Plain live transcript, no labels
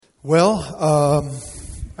Well,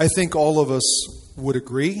 I think all of us would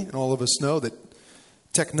agree, and all of us know that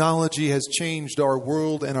technology has changed our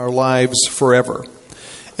world and our lives forever.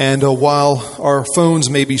 And while our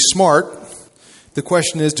phones may be smart, the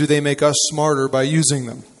question is, do they make us smarter by using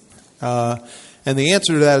them? And the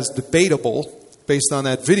answer to that is debatable based on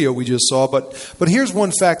that video we just saw. But here's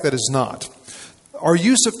one fact that is not. Our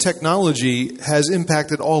use of technology has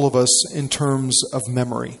impacted all of us in terms of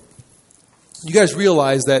memory. You guys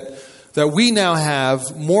realize that we now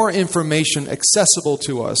have more information accessible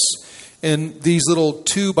to us in these little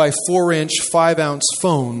 2 by 4 inch, 5 ounce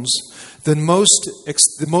phones than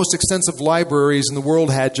the most extensive libraries in the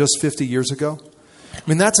world had just 50 years ago? I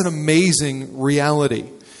mean, that's an amazing reality.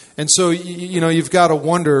 And so, you've got to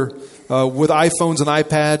wonder, with iPhones and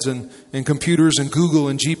iPads and computers and Google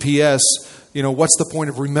and GPS, what's the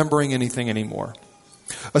point of remembering anything anymore?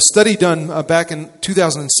 A study done back in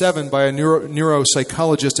 2007 by a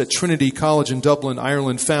neuropsychologist at Trinity College in Dublin,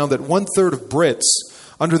 Ireland, found that 1/3 of Brits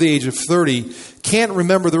under the age of 30 can't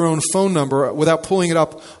remember their own phone number without pulling it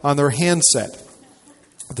up on their handset.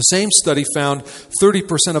 The same study found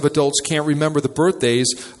 30% of adults can't remember the birthdays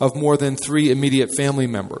of more than 3 immediate family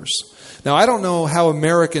members. Now, I don't know how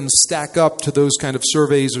Americans stack up to those kind of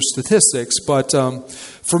surveys or statistics, but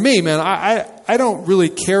for me, man, I don't really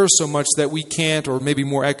care so much that we can't, or maybe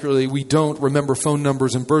more accurately, we don't remember phone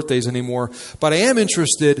numbers and birthdays anymore. But I am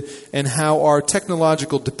interested in how our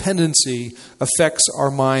technological dependency affects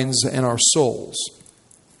our minds and our souls.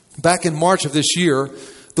 Back in March of this year,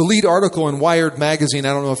 the lead article in Wired magazine,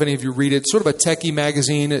 I don't know if any of you read it, it's sort of a techie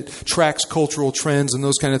magazine. It tracks cultural trends and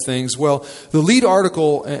those kind of things. Well, the lead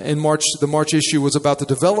article in the March issue was about the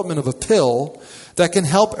development of a pill that can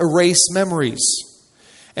help erase memories.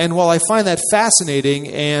 And while I find that fascinating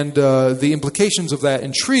and the implications of that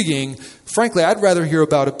intriguing, frankly, I'd rather hear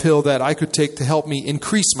about a pill that I could take to help me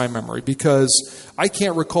increase my memory, because I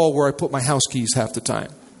can't recall where I put my house keys half the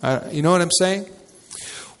time. You know what I'm saying?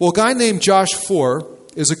 Well, a guy named Josh Foer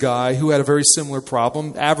is a guy who had a very similar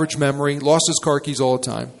problem, average memory, lost his car keys all the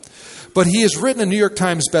time. But he has written a New York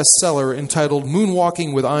Times bestseller entitled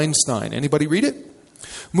Moonwalking with Einstein. Anybody read it?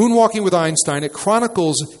 Moonwalking with Einstein. It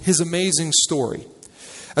chronicles his amazing story.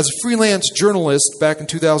 As a freelance journalist back in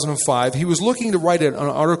 2005, he was looking to write an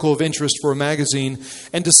article of interest for a magazine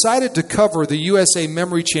and decided to cover the USA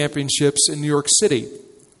Memory Championships in New York City.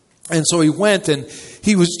 And so he went, and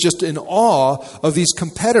he was just in awe of these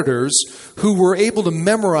competitors who were able to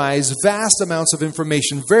memorize vast amounts of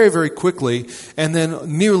information very, very quickly, and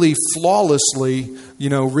then nearly flawlessly,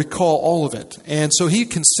 recall all of it. And so he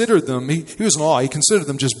considered them, he was in awe, he considered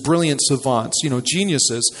them just brilliant savants,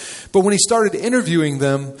 geniuses. But when he started interviewing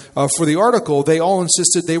them for the article, they all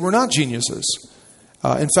insisted they were not geniuses.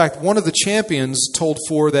 In fact, one of the champions told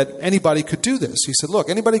Foer that anybody could do this. He said, look,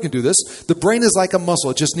 anybody can do this. The brain is like a muscle.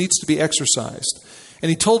 It just needs to be exercised. And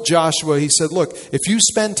he told Joshua, he said, look, if you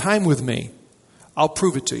spend time with me, I'll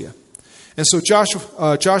prove it to you. And so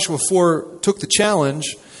Joshua Foer took the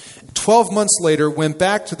challenge. 12 months later, went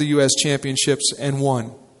back to the U.S. Championships and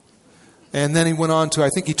won. And then he went on to, I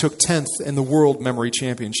think he took 10th in the World Memory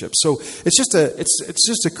Championship. So it's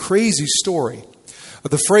just a crazy story.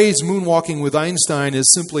 The phrase moonwalking with Einstein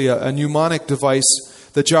is simply a mnemonic device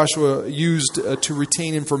that Joshua used to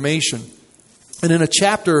retain information. And in a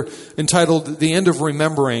chapter entitled The End of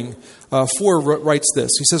Remembering, Foer writes this.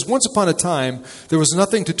 He says, once upon a time, there was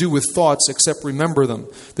nothing to do with thoughts except remember them.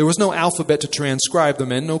 There was no alphabet to transcribe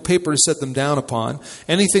them in, no paper to set them down upon.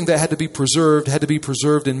 Anything that had to be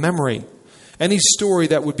preserved in memory. Any story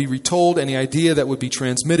that would be retold, any idea that would be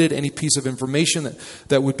transmitted, any piece of information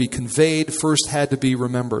that would be conveyed first had to be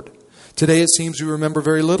remembered. Today it seems we remember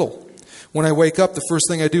very little. When I wake up, the first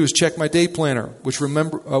thing I do is check my day planner, which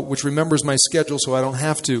remembers my schedule so I don't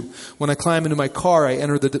have to. When I climb into my car, I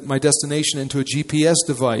enter my destination into a GPS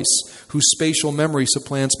device whose spatial memory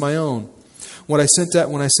supplants my own. When I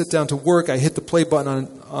sit down to work, I hit the play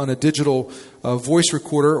button on a digital voice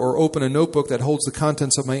recorder or open a notebook that holds the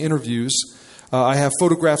contents of my interviews. I have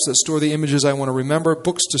photographs that store the images I want to remember,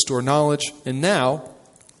 books to store knowledge, and now,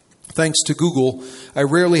 thanks to Google, I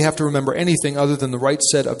rarely have to remember anything other than the right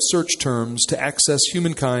set of search terms to access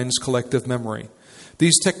humankind's collective memory.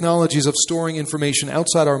 These technologies of storing information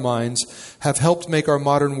outside our minds have helped make our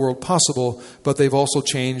modern world possible, but they've also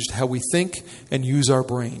changed how we think and use our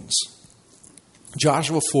brains.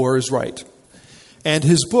 Joshua Foer is right. And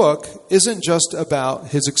his book isn't just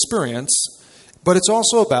about his experience, but it's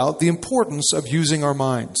also about the importance of using our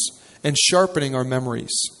minds and sharpening our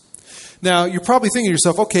memories. Now, you're probably thinking to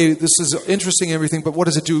yourself, okay, this is interesting and everything, but what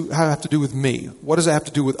does it have to do with me? What does it have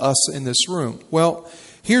to do with us in this room? Well,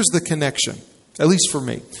 here's the connection. at least for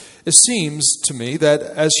me. It seems to me that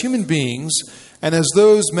as human beings, and as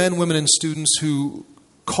those men, women, and students who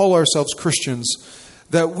call ourselves Christians,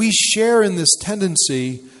 that we share in this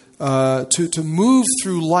tendency to move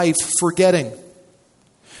through life forgetting.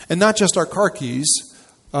 And not just our car keys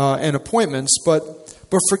and appointments, but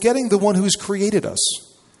forgetting the one who has created us.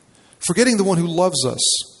 Forgetting the one who loves us,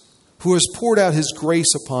 who has poured out his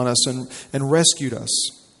grace upon us and rescued us.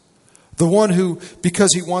 The one who,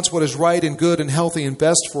 because he wants what is right and good and healthy and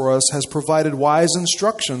best for us, has provided wise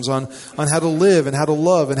instructions on how to live and how to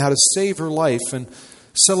love and how to save her life and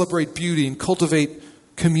celebrate beauty and cultivate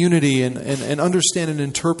community and understand and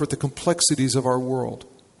interpret the complexities of our world.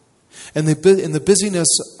 And in the busyness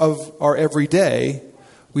of our everyday,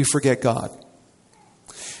 we forget God.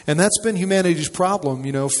 And that's been humanity's problem,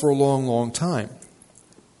 for a long, long time.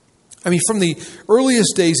 I mean, from the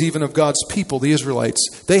earliest days even of God's people, the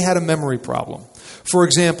Israelites, they had a memory problem. For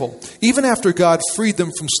example, even after God freed them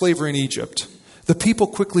from slavery in Egypt, the people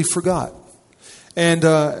quickly forgot. And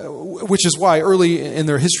which is why early in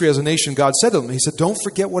their history as a nation, God said to them, he said, don't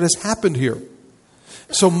forget what has happened here.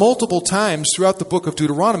 So multiple times throughout the book of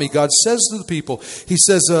Deuteronomy, God says to the people, he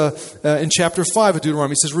says in chapter 5 of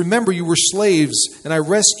Deuteronomy, he says, remember you were slaves and I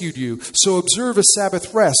rescued you. So observe a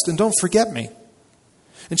Sabbath rest and don't forget me.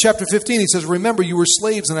 In chapter 15, he says, remember you were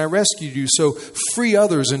slaves and I rescued you. So free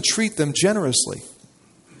others and treat them generously.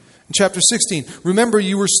 In chapter 16, remember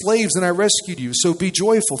you were slaves and I rescued you. So be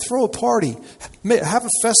joyful, throw a party, have a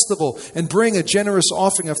festival, and bring a generous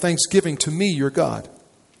offering of thanksgiving to me, your God.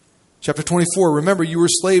 Chapter 24, remember you were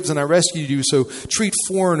slaves and I rescued you, so treat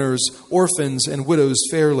foreigners, orphans, and widows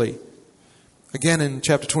fairly. Again in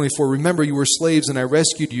chapter 24, remember you were slaves and I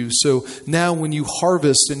rescued you, so now when you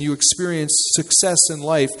harvest and you experience success in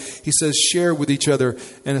life, he says share with each other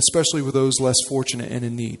and especially with those less fortunate and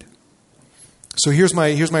in need. So here's my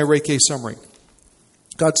Reiki summary.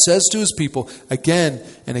 God says to his people again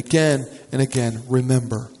and again and again,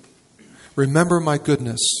 remember. Remember my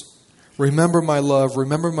goodness. Remember my love,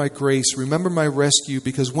 remember my grace, remember my rescue,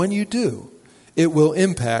 because when you do, it will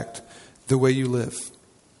impact the way you live.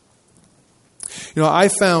 I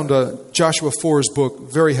found Joshua 4's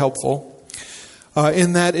book very helpful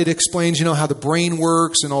in that it explains, how the brain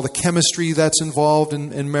works and all the chemistry that's involved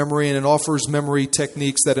in memory, and it offers memory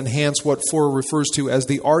techniques that enhance what 4 refers to as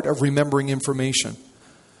the art of remembering information.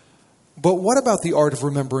 But what about the art of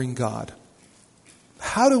remembering God?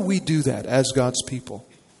 How do we do that as God's people?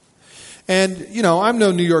 And, I'm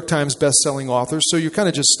no New York Times best-selling author, so you're kind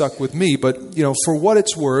of just stuck with me. But, for what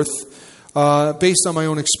it's worth, based on my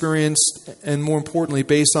own experience, and more importantly,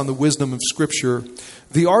 based on the wisdom of Scripture,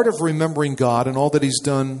 the art of remembering God and all that he's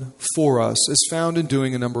done for us is found in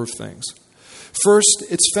doing a number of things. First,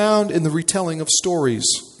 it's found in the retelling of stories.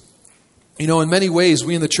 In many ways,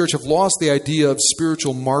 we in the church have lost the idea of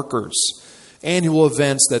spiritual markers, annual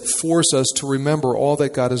events that force us to remember all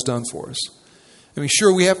that God has done for us. I mean,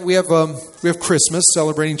 sure, we have Christmas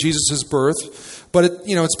celebrating Jesus' birth, but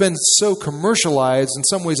it's been so commercialized. In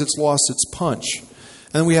some ways, it's lost its punch.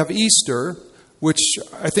 And then we have Easter, which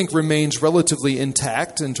I think remains relatively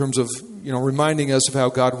intact in terms of reminding us of how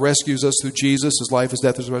God rescues us through Jesus, his life, his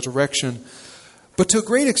death, his resurrection. But to a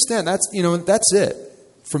great extent, that's it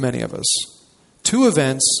for many of us. 2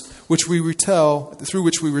 events through which we retell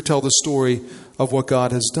the story of what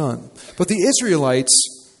God has done. But the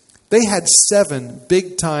Israelites, they had 7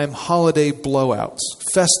 big-time holiday blowouts,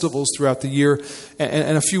 festivals throughout the year,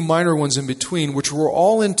 and a few minor ones in between, which were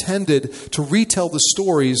all intended to retell the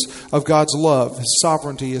stories of God's love, his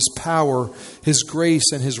sovereignty, his power, his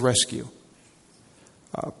grace, and his rescue.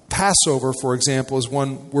 Passover, for example, is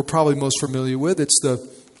one we're probably most familiar with. It's the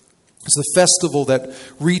festival that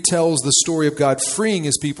retells the story of God freeing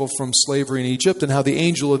his people from slavery in Egypt and how the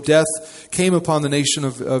angel of death came upon the nation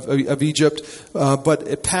of Egypt, but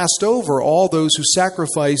it passed over all those who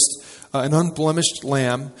sacrificed an unblemished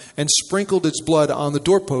lamb and sprinkled its blood on the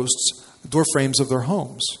door frames of their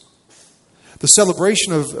homes. The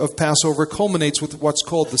celebration of Passover culminates with what's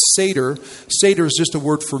called the Seder. Seder is just a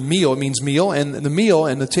word for meal. It means meal, and the meal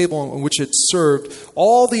and the table on which it's served,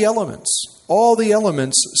 all the elements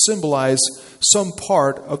symbolize some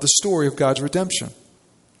part of the story of God's redemption.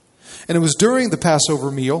 And it was during the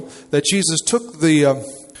Passover meal that Jesus took the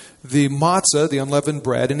matzah, the unleavened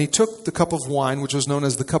bread, and he took the cup of wine, which was known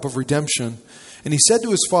as the cup of redemption, and he said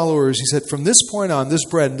to his followers, he said, from this point on, this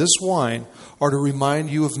bread and this wine are to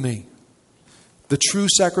remind you of me, the true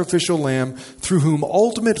sacrificial lamb through whom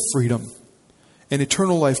ultimate freedom and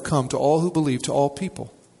eternal life come to all who believe, to all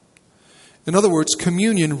people. In other words,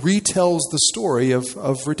 communion retells the story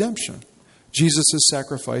of redemption. Jesus'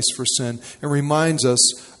 sacrifice for sin, and reminds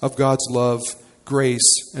us of God's love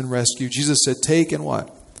grace, and rescue. Jesus said, take and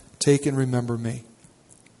what? Take and remember me.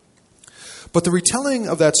 But the retelling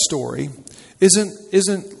of that story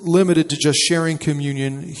isn't limited to just sharing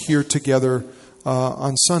communion here together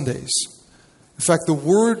on Sundays. In fact, the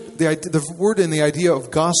word and the idea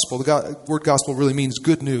of gospel, the word gospel really means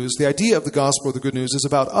good news. The idea of the gospel or the good news is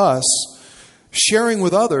about us sharing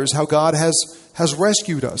with others how God has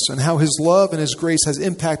rescued us and how His love and His grace has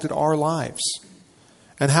impacted our lives.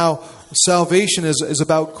 And how salvation is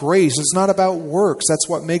about grace. It's not about works. That's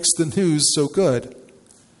what makes the news so good.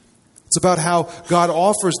 It's about how God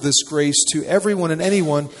offers this grace to everyone and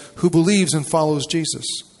anyone who believes and follows Jesus.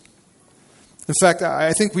 In fact,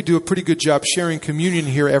 I think we do a pretty good job sharing communion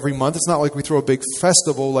here every month. It's not like we throw a big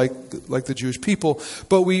festival like the Jewish people,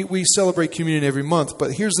 but we celebrate communion every month.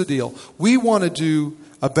 But here's the deal. We want to do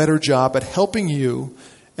a better job at helping you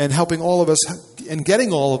and helping all of us and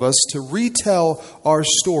getting all of us to retell our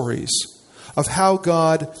stories of how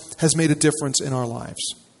God has made a difference in our lives.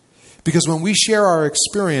 Because when we share our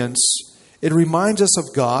experience, it reminds us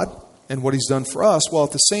of God and what He's done for us, while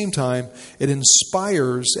at the same time, it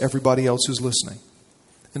inspires everybody else who's listening.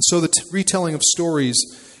 And so the retelling of stories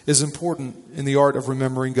is important in the art of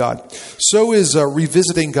remembering God. So is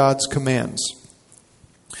revisiting God's commands.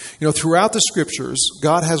 Throughout the Scriptures,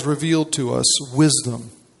 God has revealed to us wisdom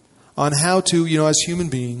on how to, as human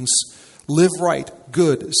beings, live right,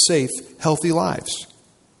 good, safe, healthy lives.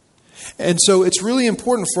 And so it's really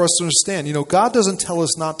important for us to understand, God doesn't tell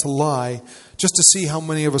us not to lie just to see how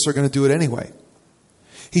many of us are going to do it anyway.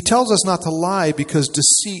 He tells us not to lie because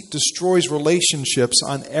deceit destroys relationships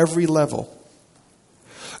on every level.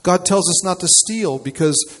 God tells us not to steal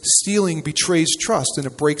because stealing betrays trust and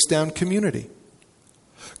it breaks down community.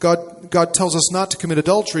 God tells us not to commit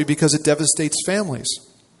adultery because it devastates families.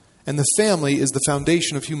 And the family is the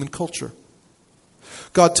foundation of human culture.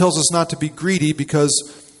 God tells us not to be greedy because,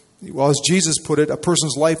 well, as Jesus put it, a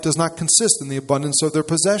person's life does not consist in the abundance of their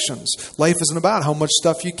possessions. Life isn't about how much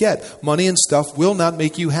stuff you get. Money and stuff will not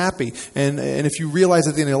make you happy. And if you realize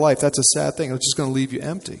at the end of your life, that's a sad thing. It's just going to leave you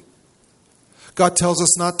empty. God tells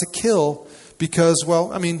us not to kill because,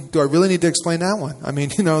 do I really need to explain that one?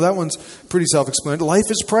 That one's pretty self-explanatory.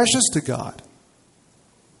 Life is precious to God.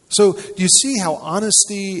 So do you see how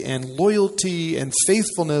honesty and loyalty and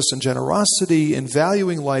faithfulness and generosity and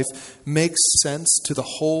valuing life makes sense to the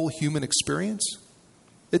whole human experience?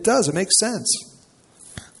 It does. It makes sense.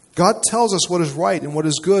 God tells us what is right and what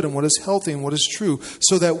is good and what is healthy and what is true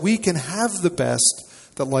so that we can have the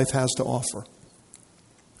best that life has to offer.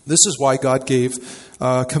 This is why God gave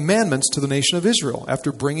commandments to the nation of Israel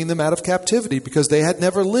after bringing them out of captivity, because they had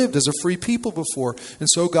never lived as a free people before. And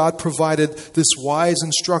so God provided this wise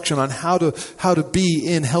instruction on how to be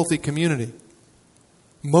in healthy community.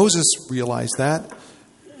 Moses realized that,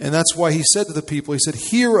 and that's why he said to the people, he said,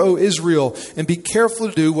 "Hear, O Israel, and be careful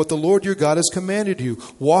to do what the Lord your God has commanded you.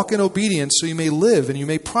 Walk in obedience so you may live and you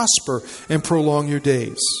may prosper and prolong your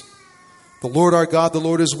days. The Lord our God, the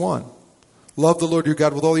Lord is one. Love the Lord your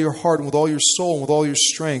God with all your heart and with all your soul and with all your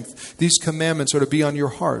strength. These commandments are to be on your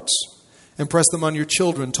hearts. Impress them on your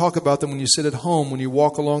children. Talk about them when you sit at home, when you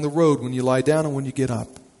walk along the road, when you lie down, and when you get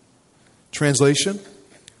up." Translation: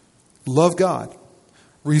 love God.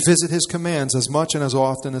 Revisit His commands as much and as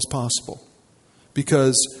often as possible.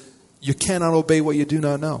 Because you cannot obey what you do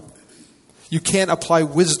not know. You can't apply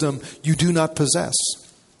wisdom you do not possess.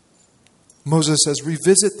 Moses says,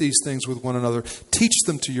 revisit these things with one another. Teach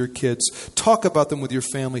them to your kids. Talk about them with your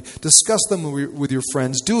family. Discuss them with your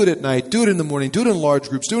friends. Do it at night. Do it in the morning. Do it in large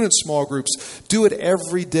groups. Do it in small groups. Do it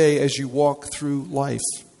every day as you walk through life.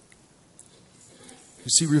 You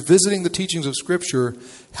see, revisiting the teachings of Scripture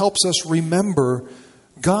helps us remember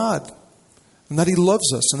God and that He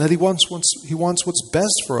loves us and that He wants what's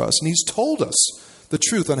best for us. And He's told us the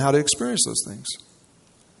truth on how to experience those things.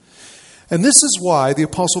 And this is why the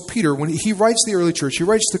Apostle Peter, when he writes the early church, he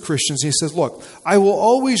writes to Christians, and he says, "Look, I will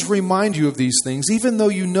always remind you of these things, even though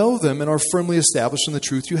you know them and are firmly established in the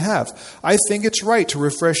truth you have. I think it's right to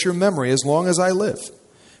refresh your memory as long as I live.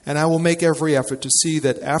 And I will make every effort to see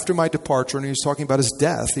that after my departure," and he's talking about his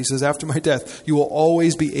death, he says, "after my death, you will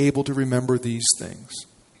always be able to remember these things."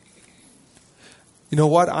 You know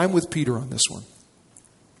what? I'm with Peter on this one.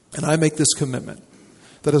 And I make this commitment.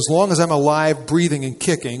 That as long as I'm alive, breathing, and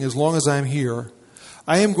kicking, as long as I'm here,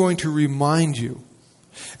 I am going to remind you,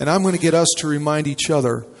 and I'm going to get us to remind each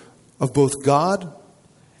other of both God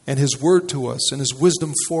and His Word to us and His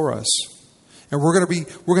wisdom for us. And we're going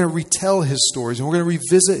to retell His stories, and we're going to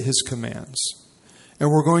revisit His commands.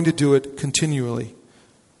 And we're going to do it continually,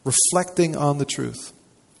 reflecting on the truth.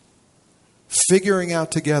 figuring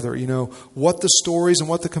out together, what the stories and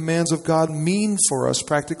what the commands of God mean for us,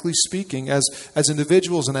 practically speaking, as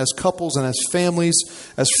individuals and as couples and as families,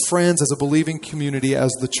 as friends, as a believing community,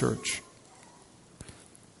 as the church.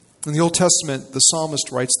 In the Old Testament, the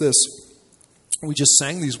psalmist writes this. We just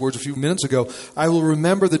sang these words a few minutes ago. I will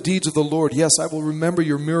remember the deeds of the Lord. Yes, I will remember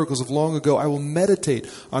your miracles of long ago. I will meditate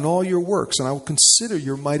on all your works, and I will consider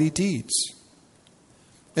your mighty deeds.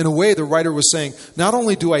 In a way, the writer was saying, not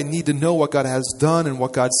only do I need to know what God has done and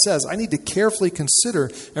what God says, I need to carefully consider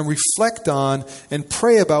and reflect on and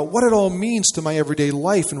pray about what it all means to my everyday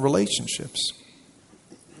life and relationships.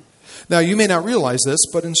 Now, you may not realize this,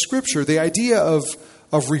 but in Scripture, the idea of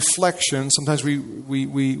reflection, sometimes we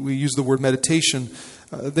use the word meditation,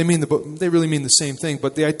 they really mean the same thing,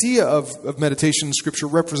 but the idea of meditation in Scripture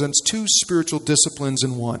represents two spiritual disciplines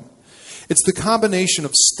in one. It's the combination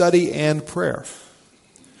of study and prayer.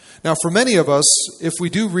 Now, for many of us, if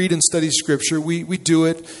we do read and study Scripture, we do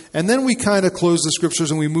it, and then we kind of close the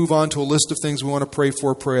Scriptures and we move on to a list of things we want to pray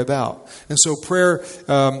for, pray about. And so prayer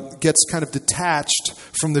gets kind of detached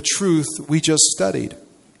from the truth we just studied.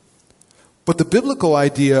 But the biblical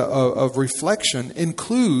idea of reflection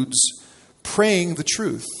includes praying the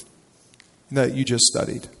truth that you just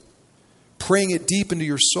studied, praying it deep into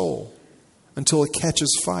your soul until it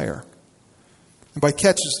catches fire. And by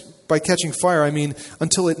catching fire, I mean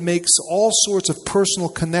until it makes all sorts of personal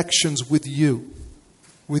connections with you,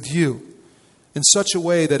 in such a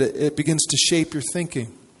way that it begins to shape your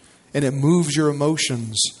thinking, and it moves your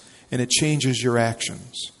emotions, and it changes your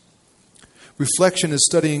actions. Reflection is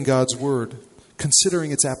studying God's Word,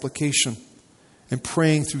 considering its application, and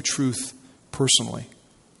praying through truth personally.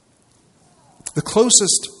 The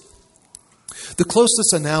closest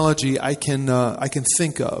analogy I can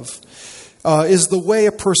think of is the way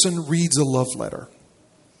a person reads a love letter.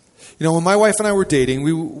 When my wife and I were dating,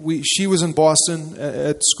 she was in Boston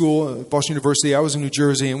at school, Boston University. I was in New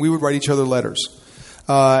Jersey, and we would write each other letters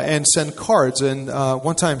and send cards. And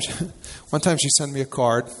one time she sent me a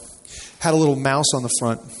card, had a little mouse on the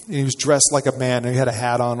front, and he was dressed like a man, and he had a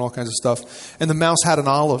hat on, all kinds of stuff. And the mouse had an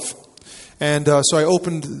olive. And so I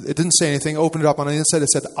opened, it didn't say anything, opened it up on the inside, it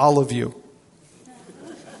said, "Olive you."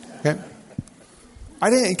 Okay? I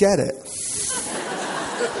didn't get it.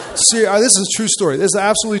 See, this is a true story. This is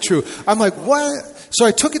absolutely true. I'm like, what? So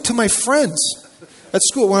I took it to my friends at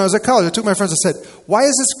school. When I was at college, I took my friends and said, why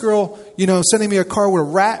is this girl, sending me a card with a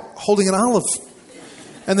rat holding an olive?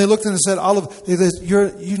 And they looked and said, "Olive, you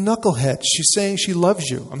knucklehead. She's saying she loves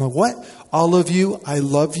you." I'm like, what? Olive you, I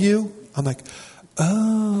love you? I'm like,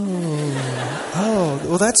 oh,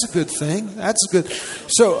 well, that's a good thing. That's good.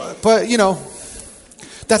 So, but,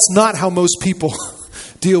 that's not how most people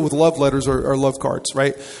deal with love letters or love cards,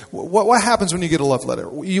 right? What happens when you get a love letter?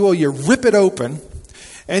 You rip it open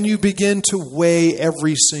and you begin to weigh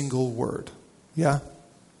every single word. Yeah?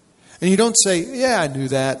 And you don't say, "Yeah, I knew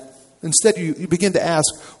that." Instead, you begin to ask,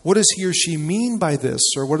 what does he or she mean by this?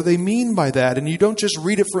 Or what do they mean by that? And you don't just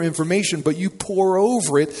read it for information, but you pore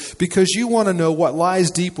over it because you want to know what lies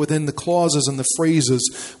deep within the clauses and the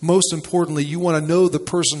phrases. Most importantly, you want to know the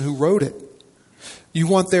person who wrote it. You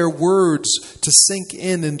want their words to sink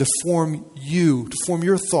in and to form you, to form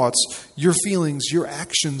your thoughts, your feelings, your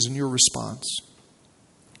actions, and your response.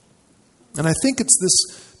 And I think it's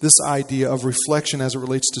this idea of reflection as it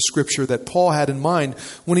relates to Scripture that Paul had in mind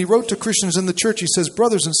when he wrote to Christians in the church. He says,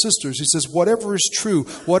 brothers and sisters, he says, whatever is true,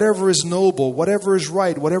 whatever is noble, whatever is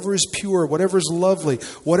right, whatever is pure, whatever is lovely,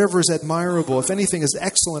 whatever is admirable, if anything is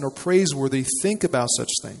excellent or praiseworthy, think about such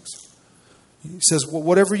things. He says, well,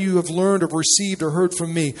 whatever you have learned or received or heard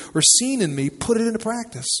from me or seen in me, put it into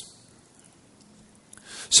practice.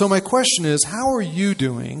 So my question is, how are you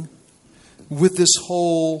doing with this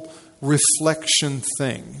whole reflection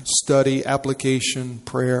thing? Study, application,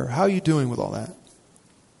 prayer. How are you doing with all that?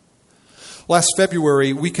 Last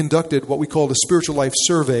February, we conducted what we called a spiritual life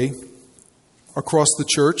survey across the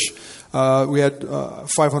church. We had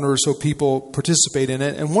 500 or so people participate in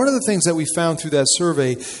it. And one of the things that we found through that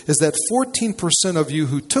survey is that 14% of you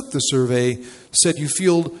who took the survey said you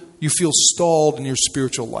feel stalled in your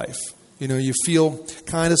spiritual life. You feel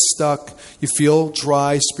kind of stuck. You feel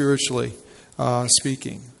dry spiritually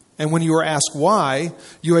speaking. And when you were asked why,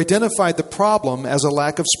 you identified the problem as a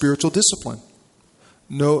lack of spiritual discipline.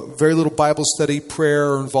 Very little Bible study,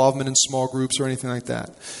 prayer, or involvement in small groups or anything like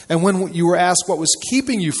that. And when you were asked what was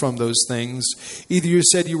keeping you from those things, either you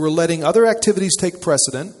said you were letting other activities take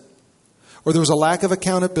precedent, or there was a lack of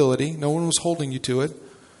accountability, no one was holding you to it,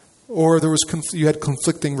 or you had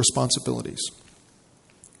conflicting responsibilities.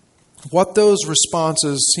 What those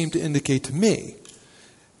responses seem to indicate to me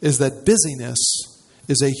is that busyness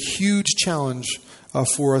is a huge challenge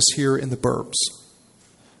for us here in the burbs.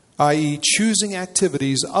 I.e., choosing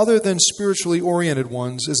activities other than spiritually oriented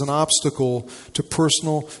ones is an obstacle to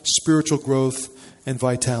personal spiritual growth and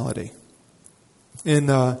vitality. In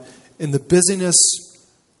the busyness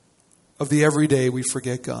of the everyday, we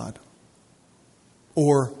forget God.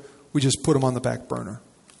 Or we just put Him on the back burner.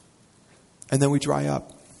 And then we dry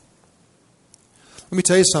up. Let me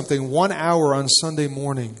tell you something. 1 hour on Sunday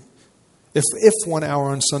morning, if 1 hour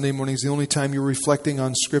on Sunday morning is the only time you're reflecting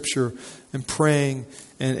on Scripture and praying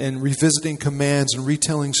and revisiting commands and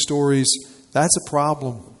retelling stories, that's a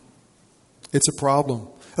problem. It's a problem.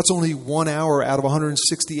 That's only 1 hour out of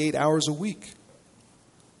 168 hours a week.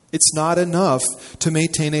 It's not enough to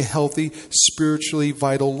maintain a healthy, spiritually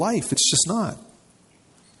vital life. It's just not.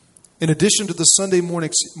 In addition to the Sunday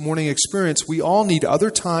morning experience, we all need other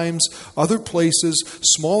times, other places,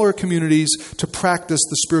 smaller communities to practice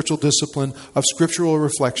the spiritual discipline of scriptural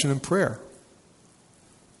reflection and prayer.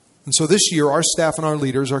 And so this year, our staff and our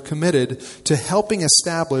leaders are committed to helping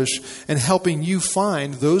establish and helping you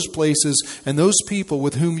find those places and those people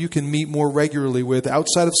with whom you can meet more regularly with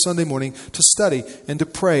outside of Sunday morning to study and to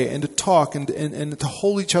pray and to talk and to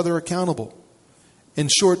hold each other accountable. In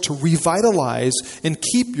short, to revitalize and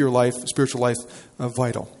keep your life, spiritual life,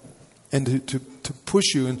 vital. And to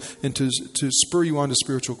push you and to spur you on to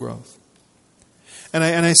spiritual growth. And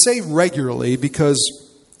I say regularly because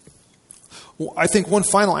I think one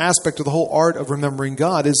final aspect of the whole art of remembering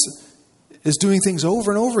God is doing things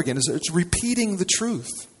over and over again. It's repeating the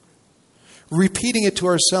truth. Repeating it to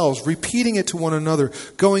ourselves, repeating it to one another,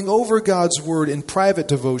 going over God's Word in private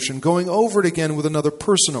devotion, going over it again with another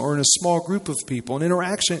person or in a small group of people, and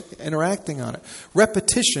interacting on it.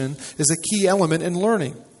 Repetition is a key element in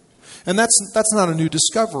learning. And that's not a new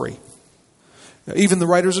discovery. Even the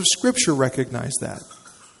writers of Scripture recognize that.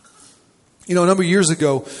 You know, a number of years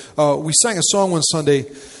ago, we sang a song one Sunday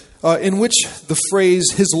in which the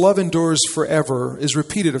phrase, "His love endures forever," is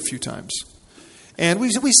repeated a few times. And we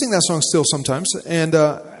sing that song still sometimes. And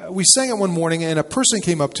we sang it one morning, and a person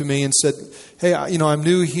came up to me and said, "Hey, I'm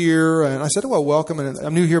new here." And I said, "Oh, well, welcome. And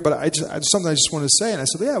I'm new here, but I something I just wanted to say." And I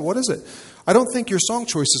said, "Yeah, what is it?" "I don't think your song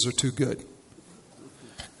choices are too good."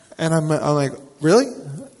 And I'm like, "Really?"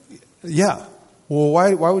 "Yeah." "Well,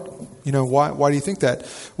 why do you think that?"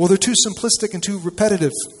 "Well, they're too simplistic and too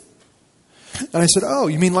repetitive." And I said, "Oh,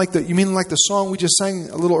 you mean like the song we just sang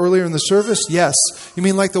a little earlier in the service?" "Yes." "You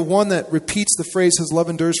mean like the one that repeats the phrase, 'His love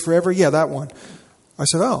endures forever'?" "Yeah, that one." I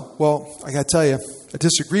said, "Oh, well, I got to tell you, I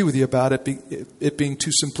disagree with you about it being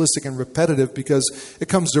too simplistic and repetitive, because it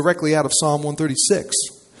comes directly out of Psalm 136,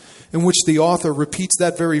 in which the author repeats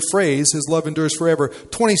that very phrase, 'His love endures forever,'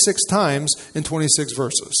 26 times in 26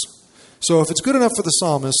 verses. So if it's good enough for the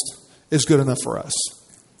psalmist, it's good enough for us."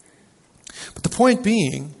 But the point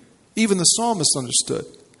being, even the psalmist understood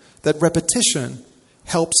that repetition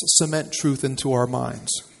helps cement truth into our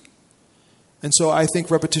minds. And so I think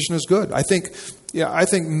repetition is good. I think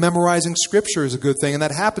memorizing Scripture is a good thing. And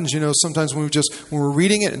that happens, sometimes when we're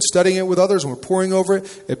reading it and studying it with others, and we're poring over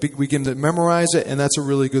it, we begin to memorize it, and that's a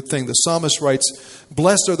really good thing. The psalmist writes,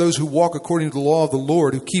 "Blessed are those who walk according to the law of the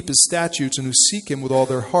Lord, who keep His statutes and who seek Him with all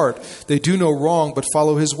their heart. They do no wrong, but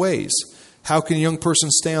follow His ways. How can a young person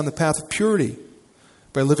stay on the path of purity?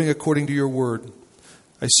 By living according to your word.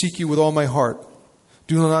 I seek you with all my heart.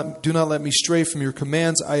 Do not let me stray from your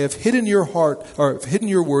commands. I have hidden your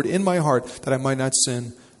word in my heart, that I might not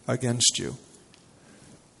sin against you."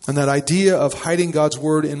 And that idea of hiding God's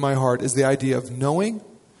word in my heart is the idea of knowing,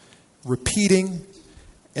 repeating,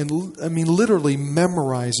 and literally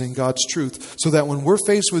memorizing God's truth, so that when we're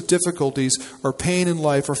faced with difficulties or pain in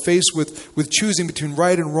life, or faced with choosing between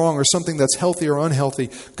right and wrong, or something that's healthy or unhealthy,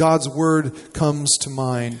 God's word comes to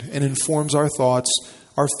mind and informs our thoughts,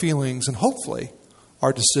 our feelings, and hopefully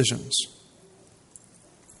our decisions.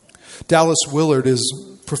 Dallas Willard is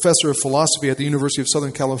professor of philosophy at the University of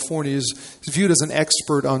Southern California. Is viewed as an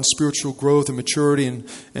expert on spiritual growth and maturity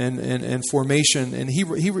and formation. And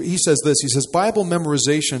he says this. He says, "Bible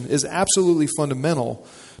memorization is absolutely fundamental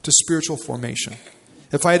to spiritual formation.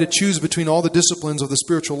 If I had to choose between all the disciplines of the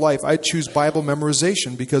spiritual life, I'd choose Bible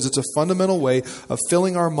memorization, because it's a fundamental way of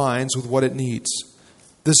filling our minds with what it needs.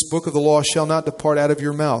 This book of the law shall not depart out of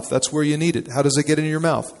your mouth." That's where you need it. How does it get in your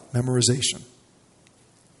mouth? Memorization.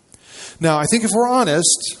 Now, I think if we're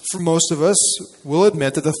honest, for most of us, we'll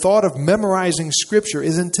admit that the thought of memorizing Scripture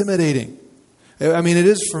is intimidating. I mean, it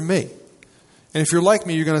is for me. And if you're like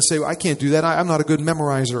me, you're going to say, "Well, I can't do that. I'm not a good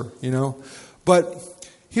memorizer, But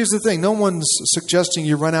here's the thing. No one's suggesting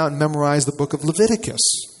you run out and memorize the book of Leviticus.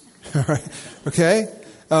 All right? Okay?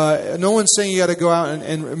 No one's saying you got to go out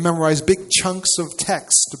and memorize big chunks of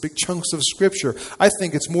text, big chunks of Scripture. I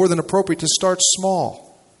think it's more than appropriate to start small.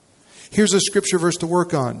 Here's a Scripture verse to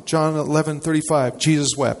work on. John 11:35, Jesus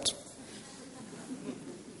wept.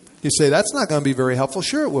 You say, that's not going to be very helpful.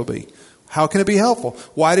 Sure it will be. How can it be helpful?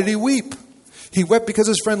 Why did he weep? He wept because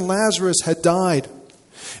his friend Lazarus had died.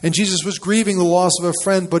 And Jesus was grieving the loss of a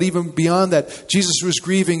friend, but even beyond that, Jesus was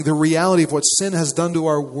grieving the reality of what sin has done to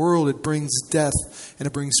our world. It brings death, and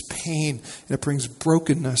it brings pain, and it brings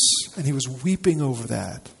brokenness. And he was weeping over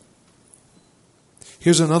that.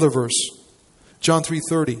 Here's another verse. John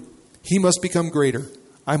 3:30. He must become greater.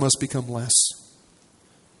 I must become less.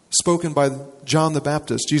 Spoken by John the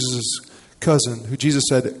Baptist, Jesus' cousin, who Jesus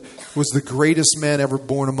said was the greatest man ever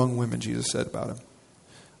born among women, Jesus said about him.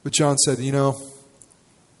 But John said,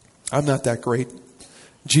 I'm not that great.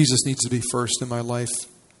 Jesus needs to be first in my life.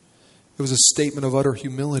 It was a statement of utter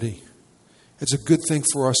humility. It's a good thing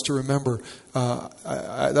for us to remember.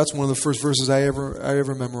 That's one of the first verses I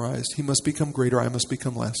ever memorized. He must become greater, I must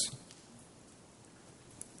become less.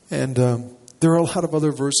 And there are a lot of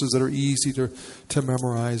other verses that are easy to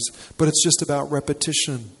memorize, but it's just about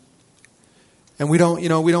repetition. And we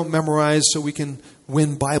don't memorize so we can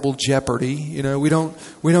win Bible Jeopardy. We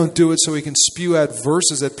don't do it so we can spew out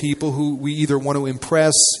verses at people who we either want to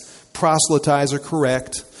impress, proselytize, or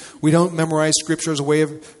correct. We don't memorize Scripture as a way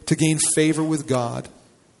to gain favor with God.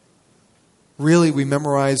 Really, we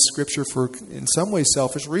memorize Scripture for, in some ways,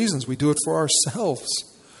 selfish reasons. We do it for ourselves,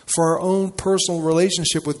 for our own personal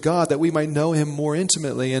relationship with God, that we might know Him more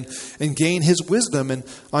intimately and gain His wisdom and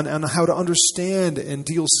on how to understand and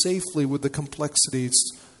deal safely with the complexities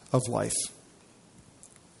of life.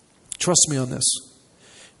 Trust me on this.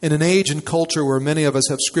 In an age and culture where many of us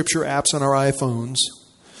have Scripture apps on our iPhones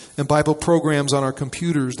and Bible programs on our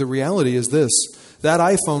computers, the reality is this: that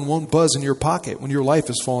iPhone won't buzz in your pocket when your life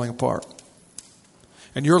is falling apart.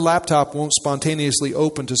 And your laptop won't spontaneously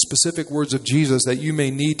open to specific words of Jesus that you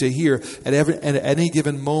may need to hear at any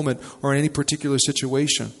given moment or in any particular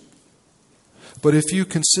situation. But if you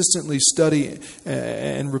consistently study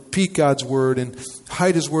and repeat God's Word and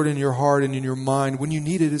hide His Word in your heart and in your mind, when you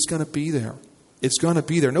need it, it's going to be there. It's going to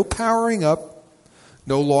be there. No powering up,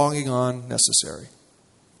 no longing on necessary.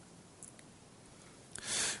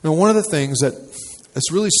 Now, one of the things that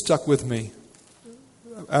has really stuck with me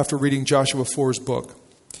after reading Joshua 4's book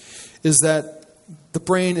is that the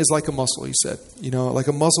brain is like a muscle, he said. Like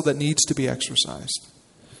a muscle that needs to be exercised.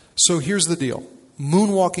 So here's the deal.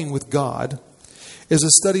 Moonwalking with God is a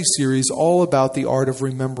study series all about the art of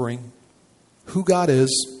remembering who God is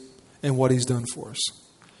and what He's done for us.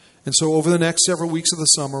 And so over the next several weeks of the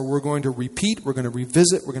summer, we're going to repeat, we're going to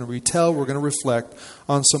revisit, we're going to retell, we're going to reflect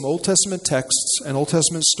on some Old Testament texts and Old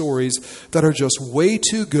Testament stories that are just way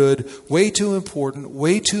too good, way too important,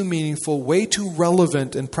 way too meaningful, way too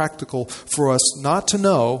relevant and practical for us not to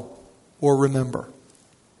know or remember.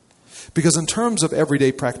 Because in terms of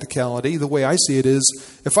everyday practicality, the way I see it is,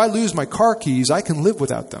 if I lose my car keys, I can live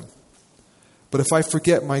without them. But if I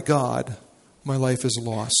forget my God, my life is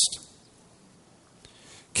lost.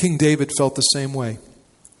 King David felt the same way,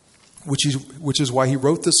 which is why he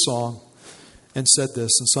wrote this song and said this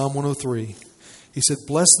in Psalm 103. He said,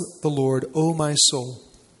 "Bless the Lord, O my soul,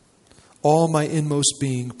 all my inmost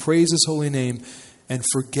being. Praise His holy name, and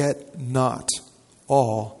forget not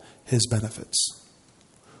all His benefits."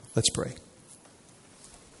 Let's pray.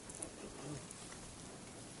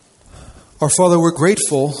 Our Father, we're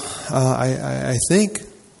grateful, I think,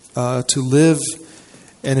 to live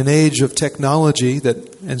in an age of technology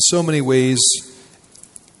that in so many ways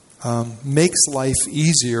makes life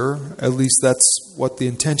easier. At least that's what the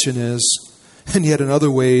intention is. And yet in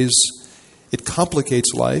other ways, it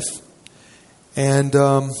complicates life. And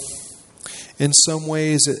in some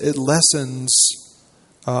ways, it lessens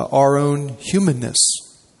our own humanness.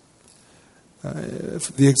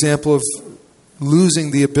 The example of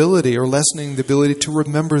losing the ability or lessening the ability to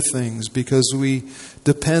remember things because we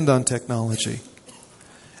depend on technology.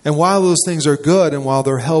 And while those things are good and while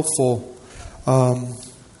they're helpful,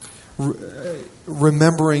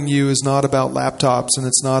 remembering you is not about laptops and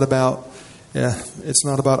it's not about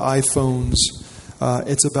iPhones.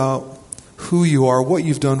 It's about who you are, what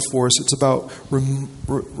you've done for us. It's about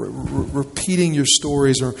repeating your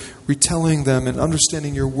stories or retelling them and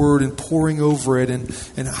understanding your word and poring over it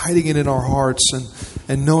and hiding it in our hearts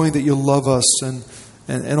and knowing that you love us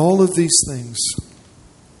and all of these things.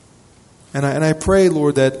 And I pray,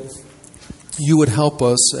 Lord, that you would help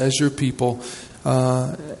us as your people,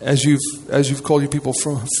 as you've called your people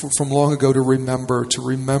from long ago to remember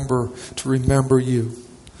you,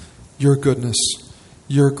 your goodness,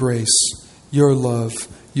 your grace, your love,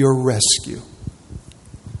 your rescue,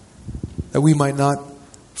 that we might not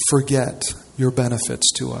forget your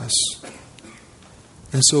benefits to us.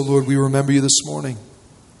 And so, Lord, we remember you this morning,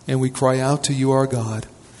 and we cry out to you, our God,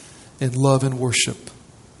 in love and worship.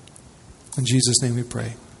 In Jesus' name we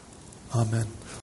pray. Amen.